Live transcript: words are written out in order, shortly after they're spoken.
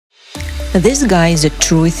This guy is a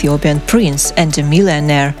true Ethiopian prince and a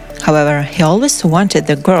millionaire. However, he always wanted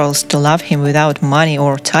the girls to love him without money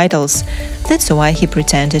or titles. That's why he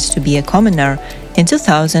pretended to be a commoner. In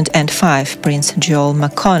 2005, Prince Joel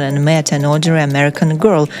Makonnen met an ordinary American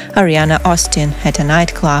girl, Ariana Austin, at a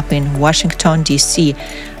nightclub in Washington, D.C.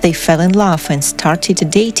 They fell in love and started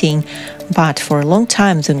dating, but for a long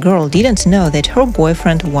time the girl didn't know that her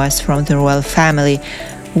boyfriend was from the royal family.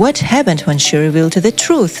 What happened when she revealed the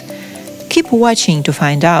truth? Keep watching to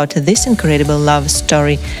find out this incredible love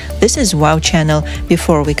story. This is Wow Channel.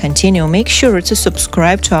 Before we continue, make sure to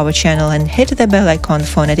subscribe to our channel and hit the bell icon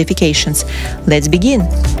for notifications. Let's begin!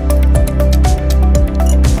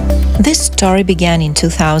 This story began in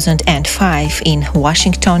 2005 in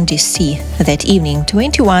Washington, D.C. That evening,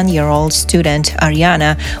 21-year-old student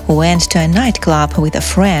Ariana went to a nightclub with a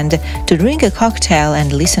friend to drink a cocktail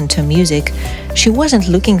and listen to music. She wasn't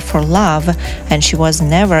looking for love, and she was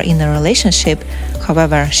never in a relationship.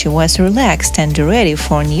 However, she was relaxed and ready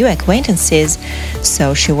for new acquaintances,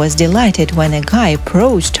 so she was delighted when a guy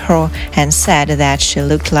approached her and said that she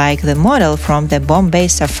looked like the model from the Bombay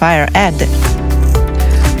Sapphire ad.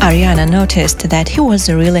 Ariana noticed that he was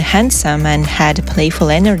really handsome and had playful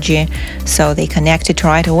energy, so they connected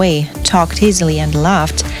right away, talked easily and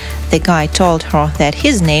laughed. The guy told her that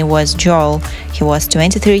his name was Joel, he was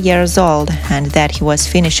 23 years old, and that he was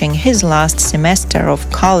finishing his last semester of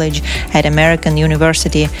college at American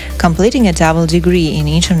University, completing a double degree in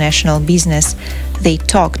international business. They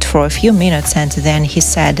talked for a few minutes and then he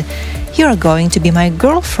said, "You're going to be my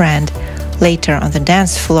girlfriend." Later on the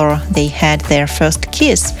dance floor, they had their first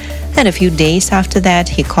kiss, and a few days after that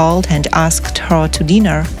he called and asked her to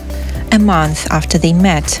dinner. A month after they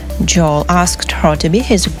met, Joel asked her to be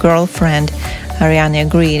his girlfriend. Ariana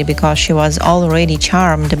agreed because she was already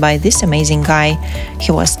charmed by this amazing guy.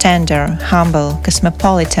 He was tender, humble,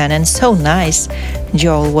 cosmopolitan, and so nice.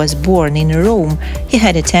 Joel was born in Rome. He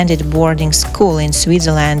had attended boarding school in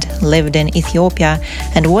Switzerland, lived in Ethiopia,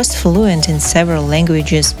 and was fluent in several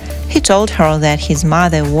languages. He told her that his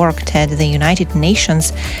mother worked at the United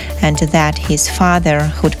Nations and that his father,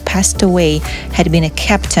 who'd passed away, had been a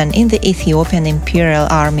captain in the Ethiopian Imperial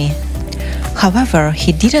Army. However,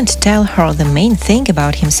 he didn't tell her the main thing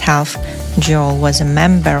about himself. Joel was a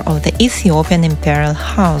member of the Ethiopian Imperial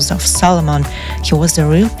House of Solomon. He was a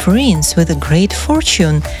real prince with a great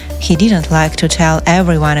fortune. He didn't like to tell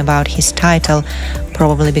everyone about his title,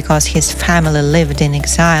 probably because his family lived in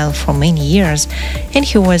exile for many years and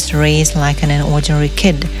he was raised like an ordinary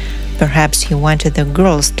kid. Perhaps he wanted the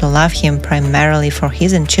girls to love him primarily for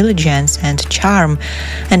his intelligence and charm,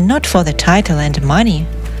 and not for the title and money.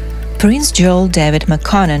 Prince Joel David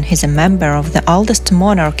Makonnen is a member of the oldest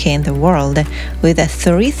monarchy in the world, with a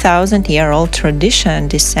 3,000-year-old tradition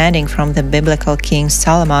descending from the biblical King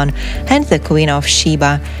Solomon and the Queen of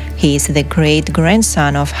Sheba. He is the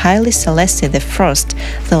great-grandson of Haile Selassie I,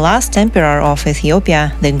 the last emperor of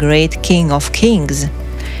Ethiopia, the great King of Kings.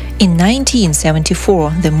 In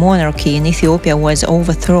 1974, the monarchy in Ethiopia was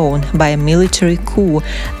overthrown by a military coup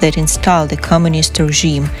that installed a communist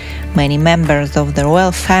regime. Many members of the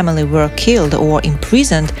royal family were killed or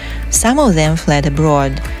imprisoned. Some of them fled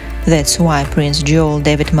abroad. That's why Prince Joel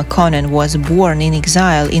David Makonnen was born in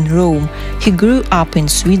exile in Rome. He grew up in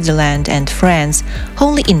Switzerland and France.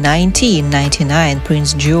 Only in 1999,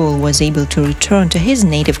 Prince Joel was able to return to his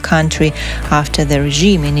native country after the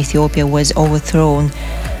regime in Ethiopia was overthrown.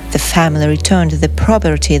 The family returned the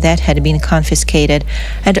property that had been confiscated,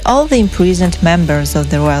 and all the imprisoned members of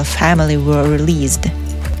the royal family were released.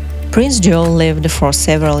 Prince Joel lived for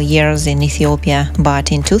several years in Ethiopia, but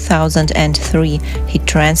in 2003 he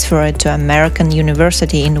transferred to American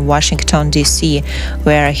University in Washington, D.C.,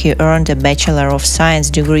 where he earned a Bachelor of Science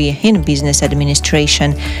degree in Business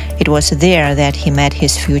Administration. It was there that he met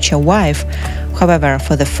his future wife. However,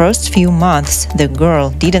 for the first few months, the girl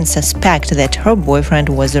didn't suspect that her boyfriend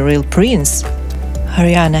was a real prince.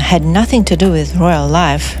 Ariana had nothing to do with royal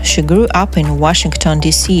life. She grew up in Washington,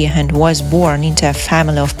 D.C. and was born into a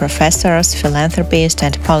family of professors, philanthropists,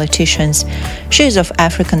 and politicians. She is of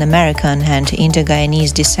African American and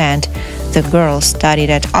Indo-Guyanese descent. The girl studied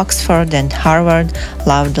at Oxford and Harvard,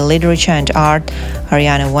 loved literature and art.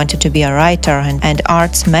 Ariana wanted to be a writer and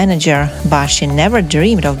arts manager, but she never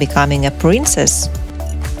dreamed of becoming a princess.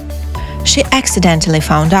 She accidentally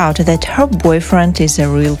found out that her boyfriend is a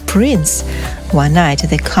real prince. One night,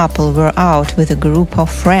 the couple were out with a group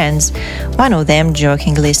of friends. One of them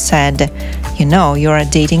jokingly said, "You know, you're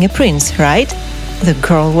dating a prince, right?" The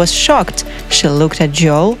girl was shocked. She looked at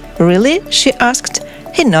Joel. "Really?" she asked.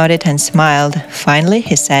 He nodded and smiled. Finally,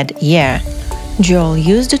 he said, "Yeah." Joel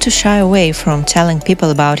used to shy away from telling people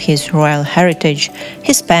about his royal heritage.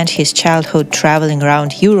 He spent his childhood traveling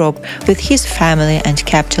around Europe with his family and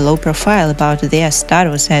kept a low profile about their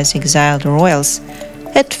status as exiled royals.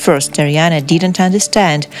 At first, Ariana didn't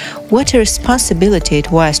understand what a responsibility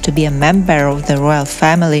it was to be a member of the royal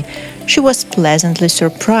family. She was pleasantly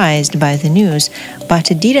surprised by the news, but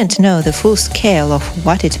didn't know the full scale of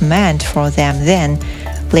what it meant for them then.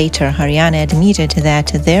 Later, Ariana admitted that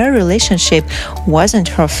their relationship wasn't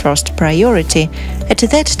her first priority. At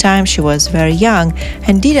that time, she was very young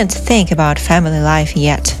and didn't think about family life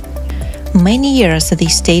yet. Many years they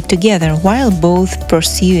stayed together while both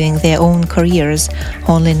pursuing their own careers.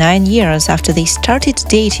 Only 9 years after they started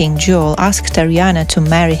dating, Joel asked Ariana to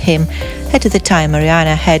marry him. At the time,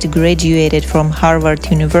 Ariana had graduated from Harvard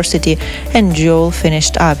University and Joel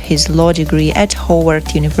finished up his law degree at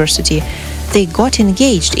Howard University. They got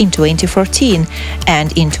engaged in 2014,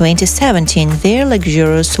 and in 2017 their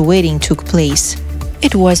luxurious wedding took place.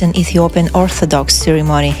 It was an Ethiopian Orthodox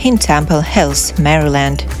ceremony in Temple Hills,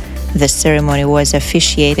 Maryland. The ceremony was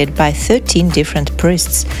officiated by 13 different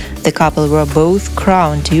priests. The couple were both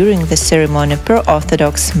crowned during the ceremony per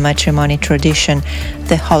Orthodox matrimony tradition.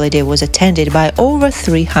 The holiday was attended by over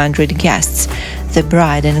 300 guests. The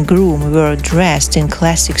bride and groom were dressed in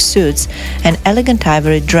classic suits, an elegant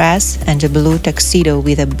ivory dress and a blue tuxedo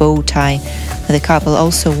with a bow tie. The couple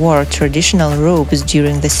also wore traditional robes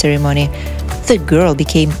during the ceremony. The girl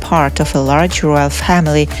became part of a large royal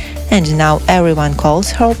family, and now everyone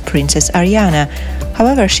calls her Princess Ariana.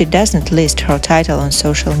 However, she doesn't list her title on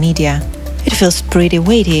social media. "It feels pretty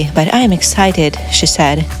weighty, but I am excited," she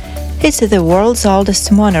said. "It's the world's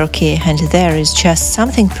oldest monarchy, and there is just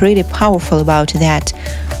something pretty powerful about that.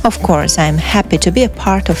 Of course, I'm happy to be a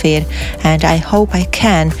part of it, and I hope I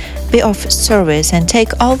can be of service and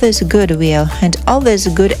take all this goodwill and all this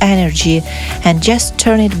good energy and just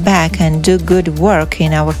turn it back and do good work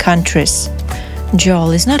in our countries."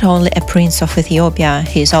 Joel is not only a prince of Ethiopia,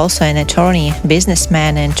 he is also an attorney,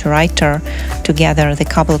 businessman and writer. Together, the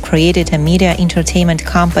couple created a media entertainment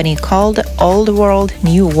company called Old World,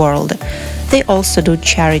 New World. They also do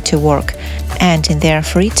charity work, and in their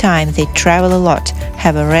free time they travel a lot,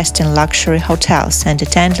 have a rest in luxury hotels and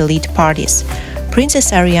attend elite parties.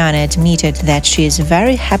 Princess Ariana admitted that she is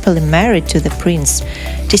very happily married to the prince.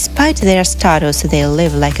 Despite their status, they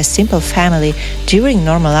live like a simple family during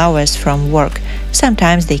normal hours from work.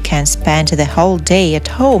 Sometimes they can spend the whole day at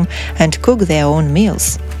home and cook their own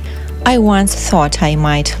meals. "I once thought I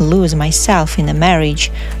might lose myself in a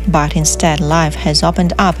marriage, but instead life has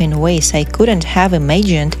opened up in ways I couldn't have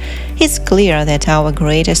imagined. It's clear that our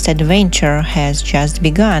greatest adventure has just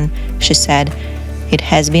begun," she said. It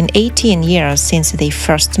has been 18 years since they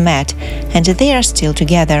first met, and they are still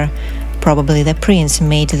together. Probably the prince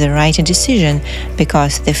made the right decision,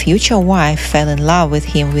 because the future wife fell in love with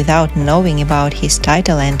him without knowing about his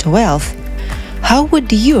title and wealth. How would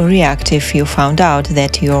you react if you found out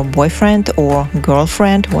that your boyfriend or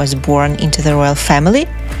girlfriend was born into the royal family?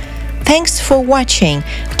 Thanks for watching.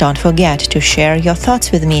 Don't forget to share your thoughts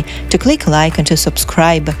with me, to click like and to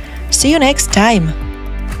subscribe. See you next time!